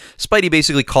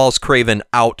basically calls Kraven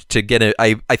out to get it.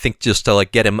 I think just to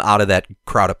like get him out of that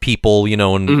crowd of people,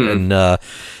 and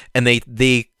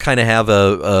they kind of have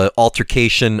a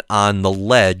altercation on the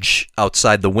ledge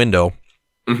outside the window.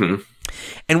 Mm-hmm.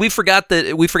 And we forgot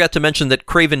to mention that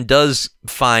Kraven does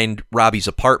find Robbie's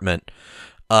apartment,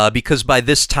 because by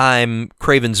this time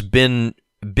Kraven's been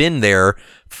there,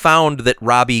 found that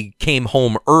Robbie came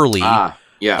home early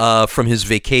from his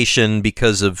vacation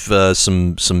because of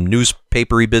some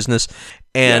newspapery business,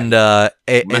 and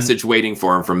message waiting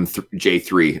for him from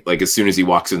J3 like as soon as he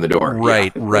walks in the door.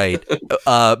 Right.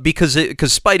 Because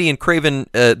Spidey and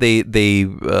Kraven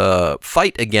they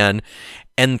fight again.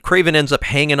 And Kraven ends up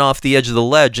hanging off the edge of the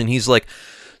ledge, and he's like,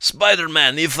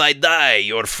 "Spider-Man, if I die,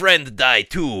 your friend die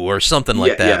too," or something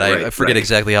like that. I forget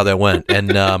exactly how that went.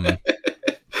 And I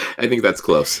think that's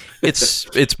close.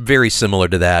 It's very similar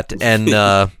to that. And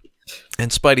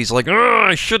Spidey's like,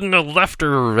 I shouldn't have left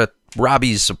her at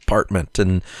Robbie's apartment.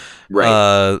 And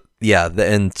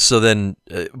and so then,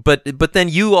 but then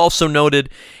you also noted.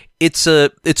 It's a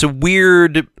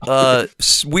weird,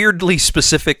 weirdly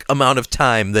specific amount of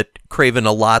time that Kraven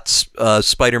allots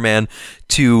Spider-Man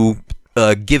to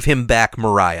give him back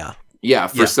Mariah. Yeah,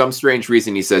 for some strange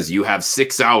reason he says, "You have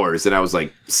 6 hours," and I was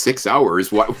like, 6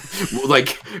 hours? What?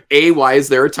 Like, why is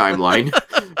there a timeline?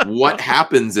 What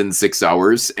happens in 6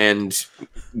 hours? And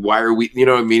why are we? You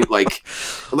know what I mean? Like,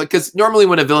 because normally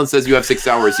when a villain says you have 6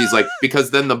 hours, he's like, because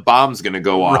then the bomb's gonna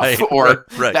go off, or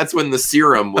that's when the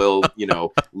serum will,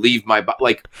 leave my body.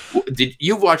 Like,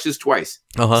 you've watched this twice?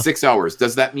 6 hours.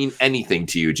 Does that mean anything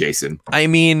to you, Jason? I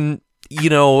mean,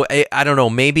 I don't know.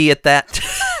 Maybe at that,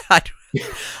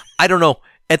 I don't know.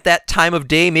 at that time of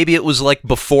day, maybe it was like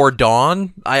before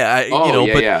dawn.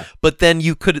 But then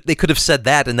they could have said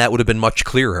that, and that would have been much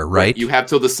clearer, right? You have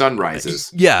till the sun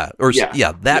rises. There's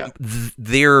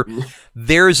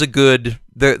a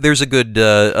good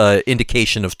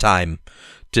indication of time.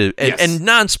 And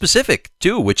non-specific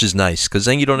too, which is nice, because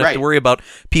then you don't have to worry about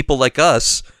people like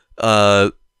us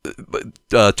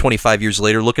 25 years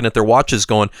later looking at their watches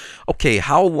going, okay,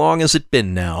 how long has it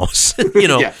been now?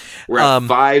 We're at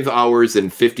 5 hours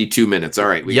and 52 minutes. All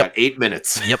right, we got 8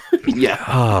 minutes. Yep. Yeah.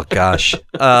 Oh gosh.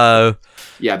 Yeah,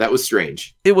 that was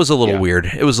strange. It was a little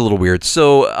weird.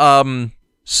 So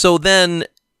then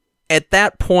at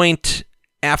that point,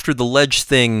 after the ledge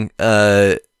thing,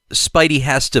 Spidey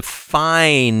has to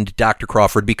find Dr.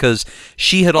 Crawford because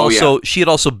she had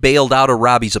also bailed out of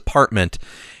Robbie's apartment.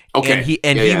 Okay.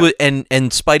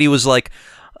 And Spidey was like,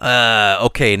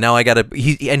 okay, now I gotta.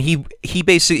 He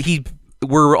basically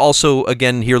we're also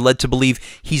again here led to believe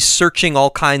he's searching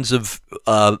all kinds of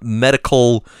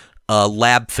medical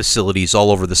lab facilities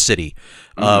all over the city,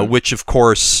 which of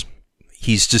course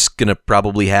he's just gonna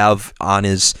probably have on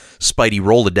his Spidey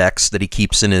Rolodex that he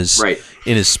keeps in his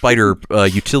spider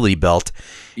utility belt.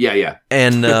 Yeah.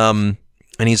 And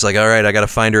he's like, all right, I gotta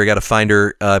find her,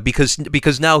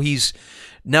 because now he's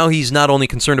not only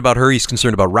concerned about her, he's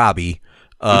concerned about Robbie,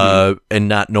 and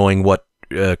not knowing what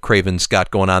Kraven's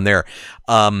got going on there.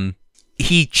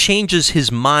 He changes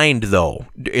his mind though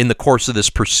in the course of this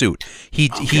pursuit.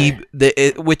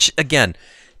 Which again,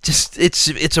 just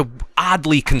it's a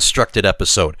oddly constructed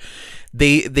episode.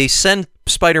 They send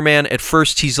Spider-Man at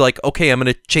first. He's like, okay, I'm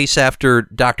going to chase after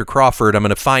Dr. Crawford. I'm going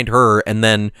to find her, and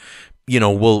then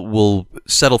we'll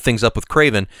settle things up with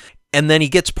Kraven. And then he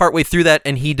gets partway through that,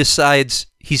 and he decides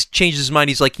he's changed his mind.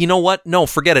 He's like, you know what? No,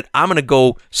 forget it. I'm going to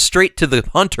go straight to the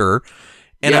hunter,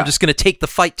 and I'm just going to take the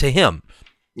fight to him.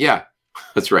 Yeah,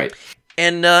 that's right.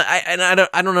 And I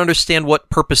don't understand what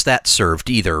purpose that served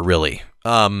either, really.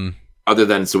 Other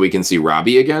than so we can see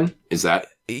Robbie again? Is that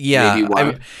maybe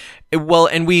why? He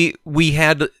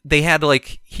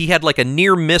had a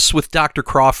near miss with Dr.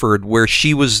 Crawford where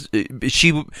she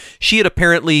had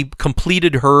apparently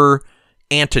completed her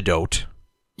antidote.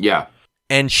 Yeah.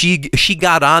 And she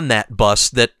got on that bus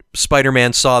that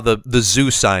Spider-Man saw the zoo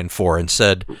sign for and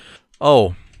said,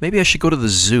 "Oh, maybe I should go to the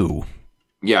zoo."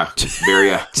 Yeah,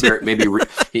 very maybe.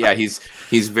 Yeah, he's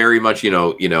very much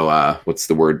what's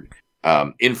the word?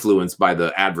 Influenced by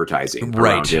the advertising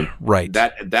around him. Right.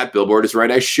 That billboard is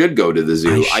right. I should go to the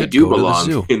zoo. I do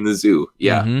belong in the zoo.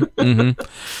 Yeah.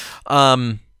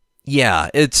 Mm-hmm. Yeah.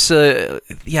 It's So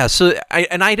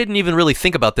I didn't even really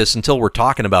think about this until we're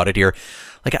talking about it here.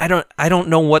 Like I don't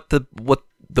know what the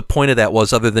point of that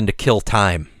was other than to kill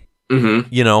time.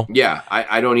 Mm-hmm. Yeah,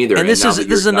 I don't either. And this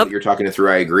is another. You're talking it through.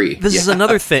 I agree. This is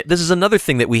another thing. This is another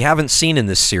thing that we haven't seen in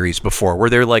this series before, where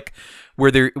they're like,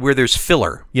 where there's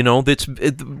filler.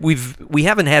 We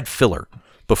haven't had filler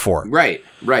before. Right,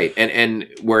 and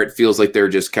where it feels like they're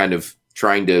just kind of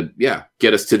trying to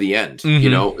get us to the end.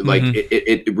 Mm-hmm.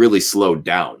 It really slowed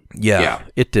down. Yeah,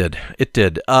 it did.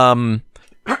 I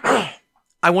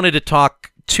wanted to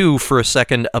talk too for a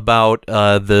second about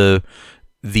the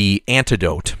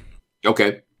antidote.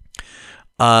 Okay.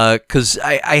 Because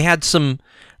I had some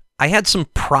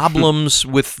problems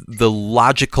with the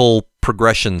logical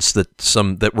progressions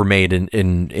that were made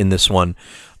in this one,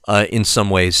 in some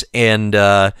ways, and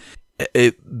the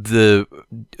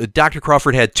Dr.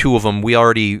 Crawford had two of them. We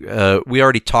already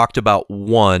talked about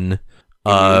one,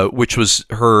 which was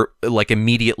her like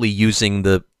immediately using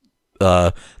the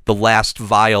last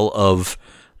vial of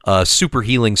super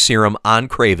healing serum on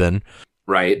Kraven.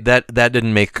 Right. That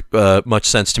didn't make much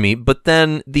sense to me. But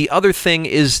then the other thing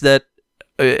is that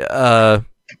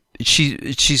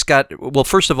she's got. Well,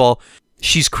 first of all,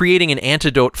 she's creating an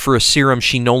antidote for a serum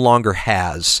she no longer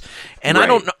has, and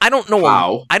right. I don't know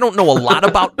a lot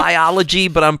about biology,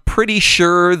 but I'm pretty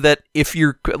sure that if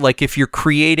you're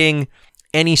creating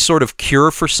any sort of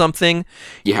cure for something,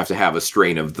 you have to have a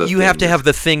strain of the. You have to have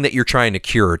the thing that you're trying to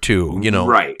cure too.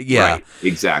 Right. Yeah. Right.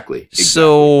 Exactly.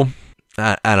 So.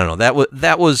 I don't know.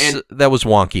 That was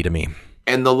wonky to me.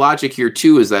 And the logic here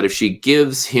too is that if she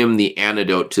gives him the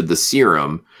antidote to the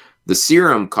serum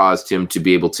caused him to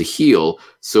be able to heal.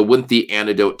 So wouldn't the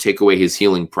antidote take away his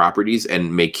healing properties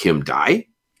and make him die?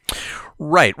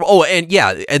 Right. Oh, and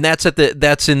yeah, and that's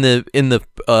in the end of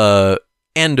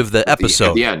the episode.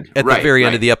 At the end. At the very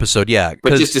end of the episode. Yeah.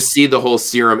 But just to see the whole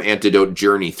serum antidote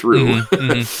journey through.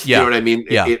 Mm-hmm, yeah. You know what I mean?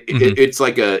 Yeah. It's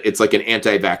like an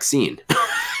anti-vaccine.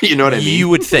 You know what I mean? You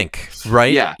would think,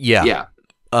 right? Yeah.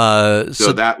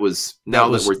 So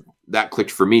that clicked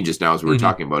for me just now as we were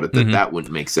talking about it, that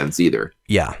wouldn't make sense either.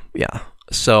 Yeah.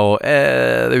 So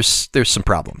there's some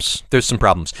problems. Let's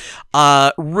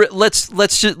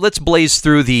blaze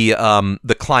through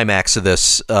the climax of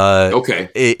this. Okay,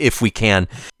 if we can,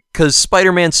 because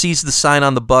Spider-Man sees the sign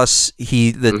on the bus.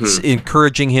 That's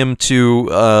encouraging him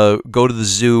to go to the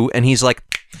zoo, and he's like,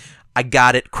 "I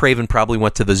got it. Kraven probably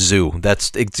went to the zoo.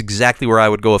 It's exactly where I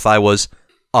would go if I was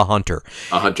a hunter."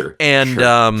 And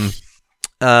sure.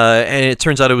 And it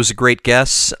turns out it was a great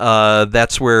guess.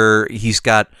 That's where he's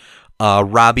got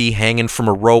Robbie hanging from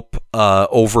a rope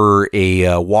over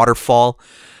a waterfall.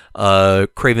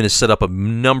 Kraven has set up a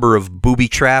number of booby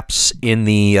traps in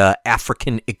the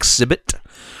African exhibit.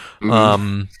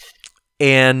 I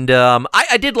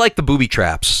did like the booby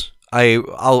traps.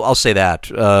 I'll say that.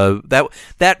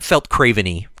 That felt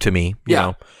Kraven-y to me. You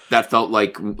know? That felt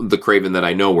like the Kraven that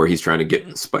I know, where he's trying to get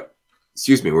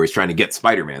where he's trying to get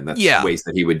Spider-Man. That's ways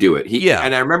that he would do it.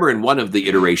 And I remember in one of the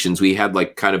iterations we had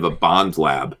like kind of a Bond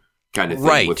lab kind of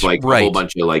thing with like a whole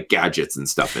bunch of like gadgets and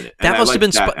stuff in it. That must have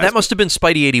been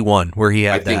Spidey 81 where he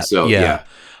had that. I think so. Yeah.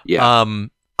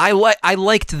 I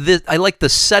liked the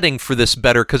setting for this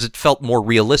better because it felt more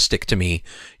realistic to me.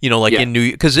 In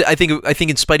New, because I think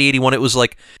in Spidey 81 it was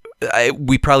like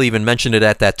we probably even mentioned it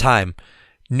at that time.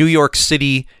 New York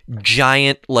City,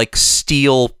 giant like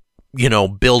steel,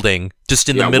 building just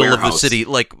in the middle warehouse. Of the city.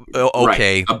 Like,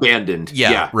 okay, right. Abandoned.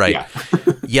 Yeah, right. Yeah.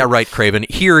 Yeah, right. Kraven.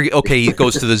 Here, okay, he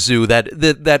goes to the zoo.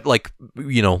 That like,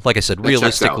 like I said,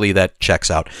 realistically, that checks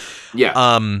out.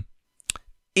 Yeah.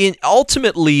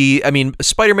 Ultimately, I mean,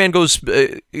 Spider-Man goes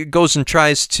and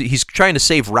he's trying to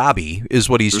save Robbie, is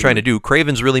what he's trying to do.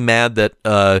 Kraven's really mad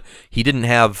that he didn't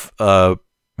have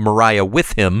Mariah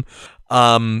with him.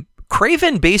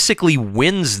 Kraven basically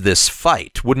wins this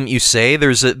fight, wouldn't you say?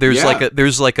 There's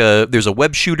a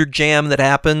web shooter jam that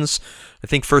happens. I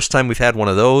think first time we've had one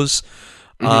of those.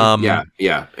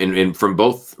 And from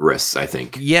both wrists, I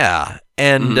think. Yeah,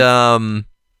 and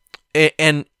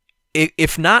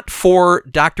if not for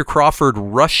Dr. Crawford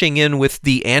rushing in with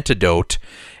the antidote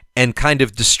and kind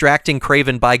of distracting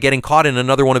Kraven by getting caught in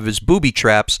another one of his booby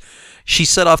traps, she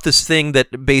set off this thing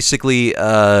that basically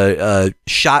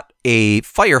shot a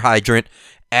fire hydrant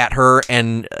at her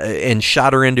and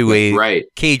shot her into a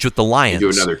cage with the lions.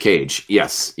 Into another cage.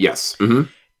 Yes. Mm-hmm.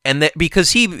 And that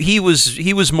because he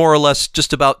was more or less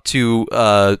just about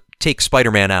to take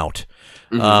Spider-Man out.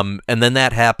 And then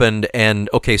that happened, and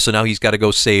okay, so now he's got to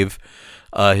go save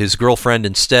his girlfriend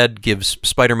instead, gives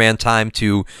Spider-Man time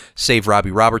to save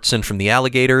Robbie Robertson from the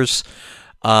alligators.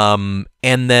 And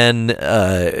then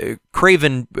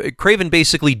Kraven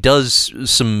basically does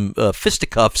some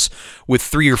fisticuffs with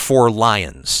 3 or 4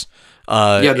 lions.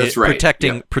 That's right.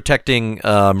 Protecting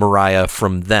Mariah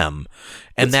from them.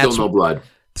 And that's still no blood.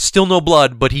 Still no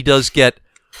blood, but he does get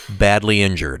badly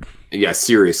injured. Yeah,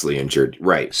 seriously injured.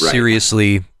 Right.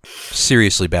 Seriously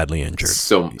badly injured.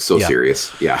 So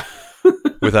serious. Yeah.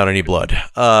 Without any blood.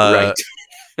 Right.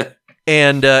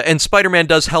 And Spider-Man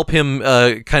does help him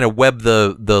kind of web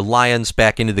the lions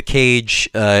back into the cage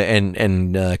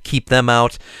and keep them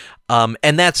out.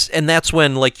 And that's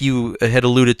when, like you had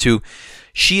alluded to,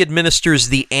 she administers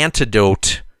the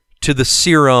antidote to the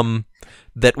serum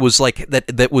that was like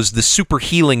that was the super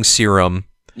healing serum.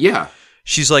 Yeah.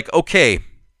 She's like, okay,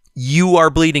 you are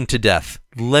bleeding to death.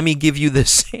 Let me give you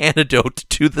this antidote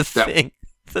to the thing.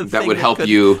 That would help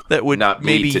you. That would not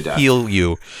maybe bleed to death. Heal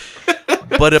you.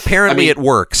 But apparently it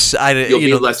works. You'll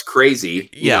be less crazy.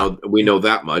 Yeah, we know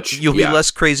that much. You'll be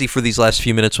less crazy for these last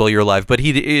few minutes while you're alive. But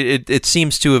it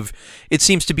seems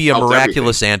to be a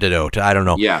miraculous antidote. I don't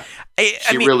know. Yeah,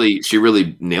 she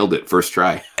really nailed it first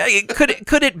try.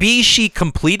 Could it be she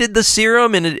completed the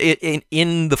serum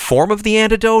in the form of the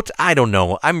antidote? I don't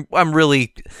know.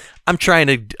 I'm trying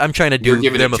to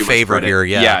do them a favor here.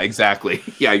 Yeah. Yeah, exactly.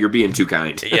 Yeah, you're being too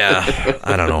kind. Yeah.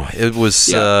 I don't know. It was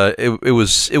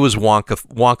it was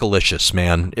wonkalicious,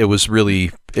 man. It was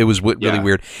really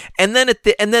weird. And then at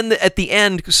the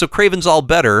end, so Kraven's all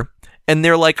better, and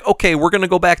they're like, okay, we're gonna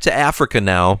go back to Africa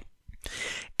now.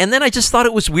 And then I just thought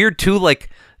it was weird too, like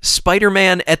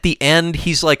Spider-Man at the end,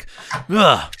 he's like,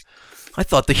 ugh. I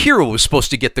thought the hero was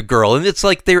supposed to get the girl, and it's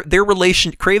like their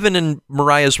relation, Kraven and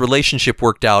Mariah's relationship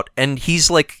worked out, and he's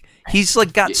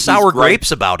got sour grapes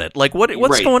about it. Like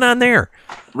what's going on there?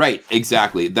 Right,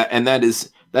 exactly. That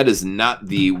is not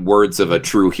the words of a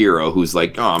true hero who's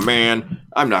like, oh man,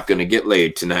 I'm not going to get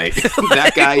laid tonight.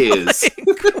 That guy is.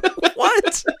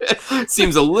 What?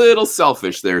 Seems a little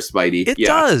selfish there, Spidey. It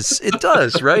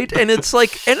does, right? And it's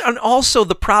like, and also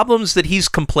the problems that he's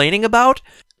complaining about.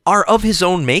 are of his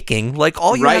own making. Like,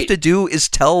 all you have to do is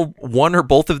tell one or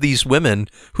both of these women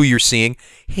who you're seeing,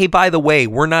 hey, by the way,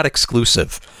 we're not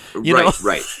exclusive. You know?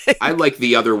 Right. I like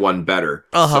the other one better.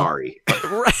 Sorry.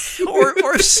 Right. Or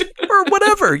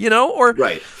whatever, you know? Or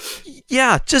right.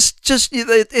 Yeah, just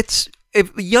it's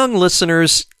if young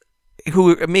listeners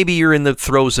who maybe you're in the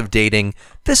throes of dating,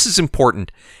 this is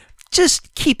important.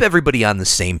 Just keep everybody on the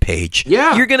same page.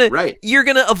 Yeah, you're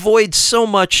gonna avoid so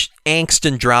much angst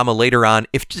and drama later on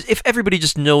if everybody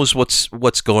just knows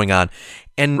what's going on.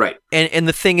 And and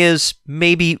the thing is,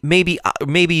 maybe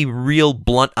real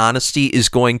blunt honesty is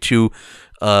going to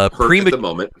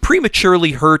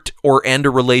prematurely hurt or end a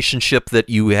relationship that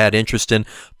you had interest in,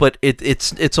 but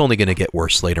it's only going to get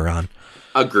worse later on.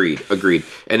 Agreed.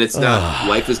 And it's not,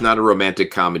 life is not a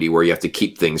romantic comedy where you have to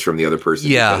keep things from the other person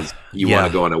because you want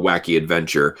to go on a wacky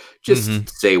adventure. Just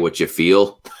say what you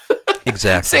feel.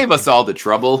 Exactly. Save us all the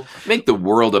trouble. Make the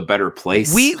world a better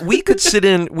place. We could sit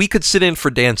in for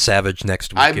Dan Savage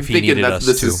next week if he needed us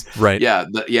to. Right. Yeah.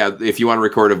 If you want to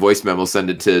record a voice memo, send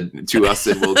it to us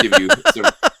and we'll give you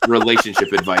some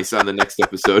relationship advice on the next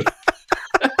episode.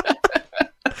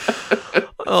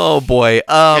 Oh boy.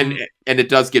 And it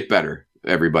does get better.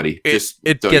 Everybody, you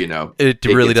know, it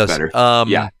really does. Better.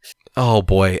 Oh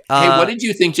boy. Hey, what did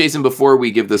you think, Jason? Before we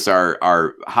give this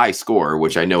our high score,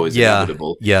 which I know is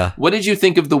inevitable. Yeah. What did you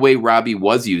think of the way Robbie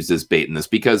was used as bait in this?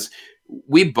 Because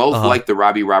we both like the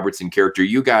Robbie Robertson character.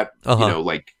 You got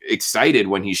like excited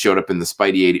when he showed up in the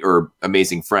Spidey 80 or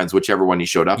Amazing Friends, whichever one he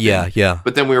showed up in. Yeah.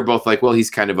 But then we were both like, well, he's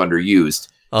kind of underused.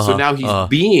 So now he's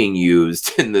being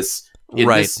used in this.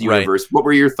 This universe. What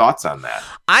were your thoughts on that?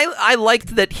 I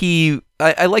liked that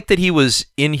I liked that he was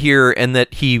in here and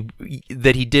that he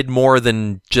did more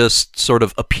than just sort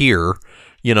of appear,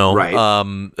 you know.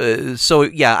 Right. So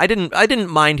yeah, I didn't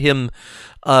mind him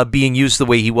being used the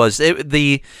way he was.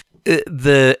 The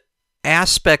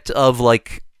aspect of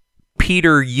like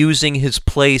Peter using his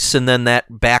place and then that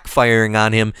backfiring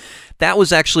on him, that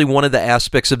was actually one of the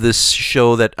aspects of this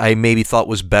show that I maybe thought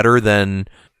was better than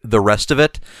the rest of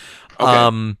it.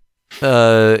 Okay. Which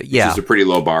is a pretty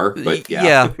low bar, but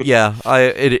yeah.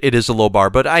 It is a low bar,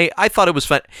 but I thought it was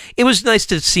fun. It was nice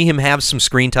to see him have some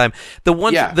screen time. The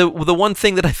one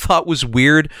thing that I thought was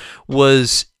weird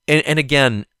was, and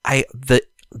again, I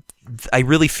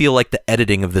really feel like the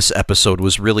editing of this episode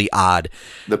was really odd.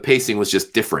 The pacing was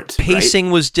just different.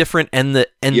 Was different, and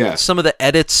some of the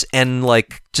edits and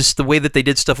like just the way that they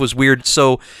did stuff was weird.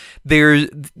 So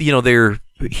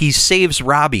he saves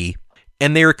Robbie.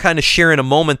 And they were kind of sharing a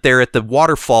moment there at the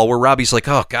waterfall where Robbie's like,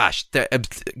 "Oh gosh,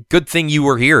 good thing you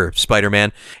were here,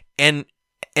 Spider-Man." And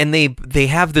they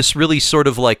have this really sort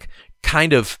of like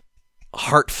kind of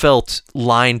heartfelt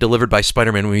line delivered by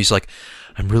Spider-Man where he's like,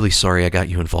 "I'm really sorry I got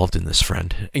you involved in this,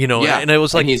 friend." You know, and I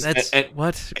was like,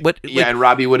 what? Yeah, and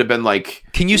Robbie would have been like,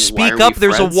 "Can you speak up?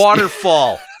 There's a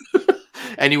waterfall."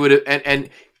 And he would have, and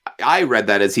I read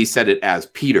that as he said it as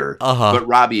Peter, but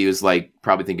Robbie was like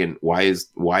probably thinking, why does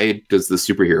the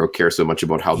superhero care so much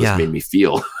about how this made me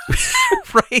feel?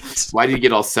 Right? Why did you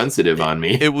get all sensitive on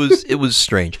me? It was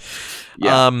strange.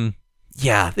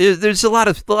 Yeah. There's a lot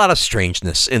of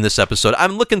strangeness in this episode.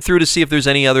 I'm looking through to see if there's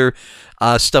any other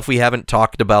stuff we haven't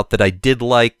talked about that I did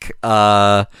like.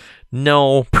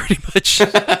 No, pretty much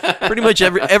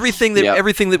everything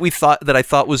that we thought that I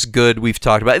thought was good, we've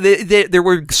talked about. There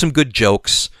were some good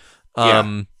jokes.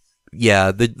 I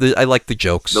like the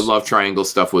jokes. The love triangle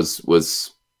stuff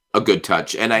was a good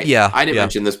touch, and I didn't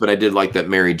mention this, but I did like that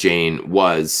Mary Jane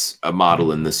was a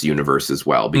model in this universe as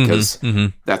well, because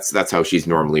that's how she's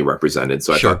normally represented.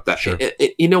 So I thought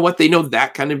that you know what, they know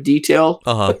that kind of detail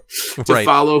to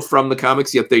follow from the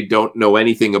comics, yet they don't know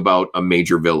anything about a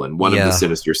major villain, one of the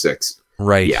Sinister Six.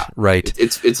 Right. Yeah. Right.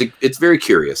 It's very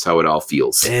curious how it all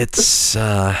feels. It's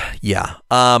So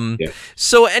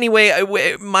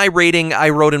anyway, my rating, I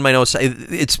wrote in my notes.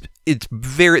 This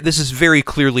is very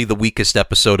clearly the weakest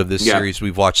episode of this series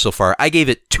we've watched so far. I gave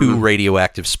it 2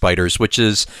 radioactive spiders, which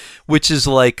is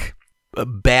like a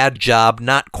bad job,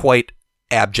 not quite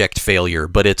abject failure,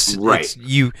 but it's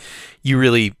you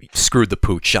really screwed the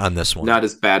pooch on this one. Not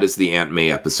as bad as the Aunt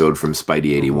May episode from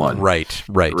Spidey 81. Right.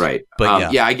 But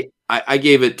I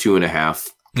gave it 2.5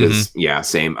 because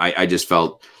same. I just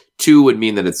felt 2 would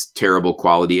mean that it's terrible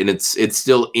quality, and it's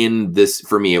still in this,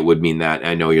 for me. It would mean that,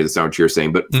 I know that's not what you're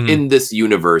saying, but in this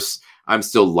universe, I'm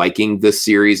still liking this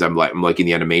series. I'm liking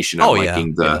the animation. I'm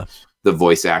liking the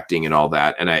voice acting and all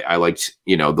that, and I liked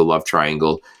the love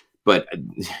triangle, but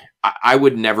I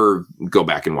would never go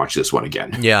back and watch this one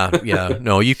again.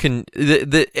 No, you can.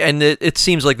 It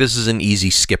seems like this is an easy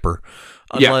skipper.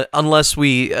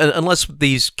 Unless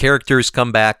these characters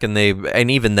come back and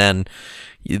even then,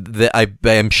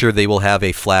 I'm sure they will have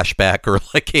a flashback or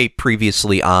like a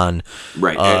previously on.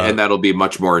 Right, and that'll be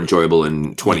much more enjoyable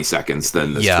in 20 seconds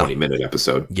than this 20-minute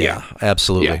episode. Yeah,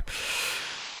 absolutely. Yeah.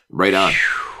 Right on.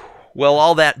 Well,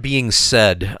 all that being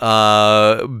said,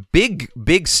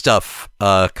 big stuff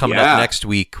coming up next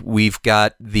week. We've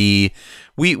got we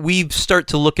start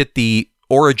to look at the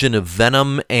origin of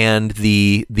Venom and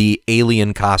the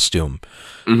alien costume.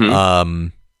 Mm-hmm.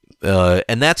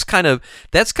 And that's kind of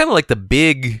like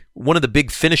one of the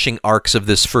big finishing arcs of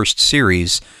this first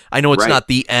series. I know it's not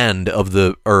the end of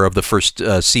the first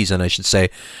season, I should say.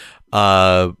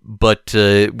 But it's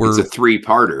a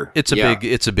 3-parter.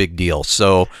 It's a big deal.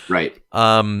 So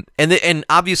and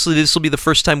obviously this will be the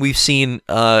first time we've seen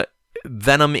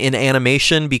Venom in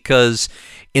animation, because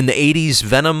in the 80s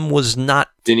Venom was not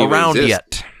around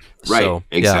yet. Right, so,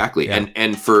 exactly. Yeah.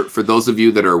 And for those of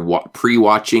you that are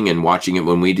pre-watching and watching it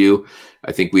when we do,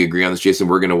 I think we agree on this, Jason.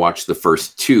 We're going to watch the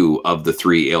first 2 of the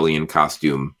 3 alien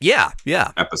costume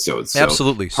episodes. So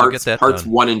absolutely. So parts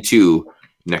 1 and 2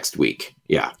 next week.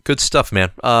 Yeah. Good stuff, man.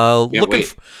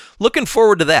 Looking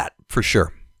forward to that for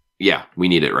sure. Yeah, we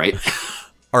need it, right?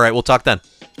 All right, we'll talk then.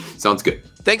 Sounds good.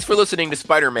 Thanks for listening to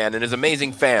Spider-Man and his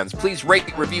amazing fans. Please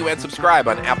rate, review, and subscribe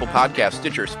on Apple Podcasts,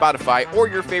 Stitcher, Spotify, or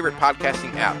your favorite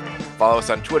podcasting app. Follow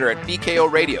us on Twitter at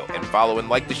BKO Radio, and follow and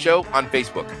like the show on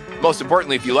Facebook. Most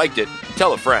importantly, if you liked it,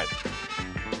 tell a friend.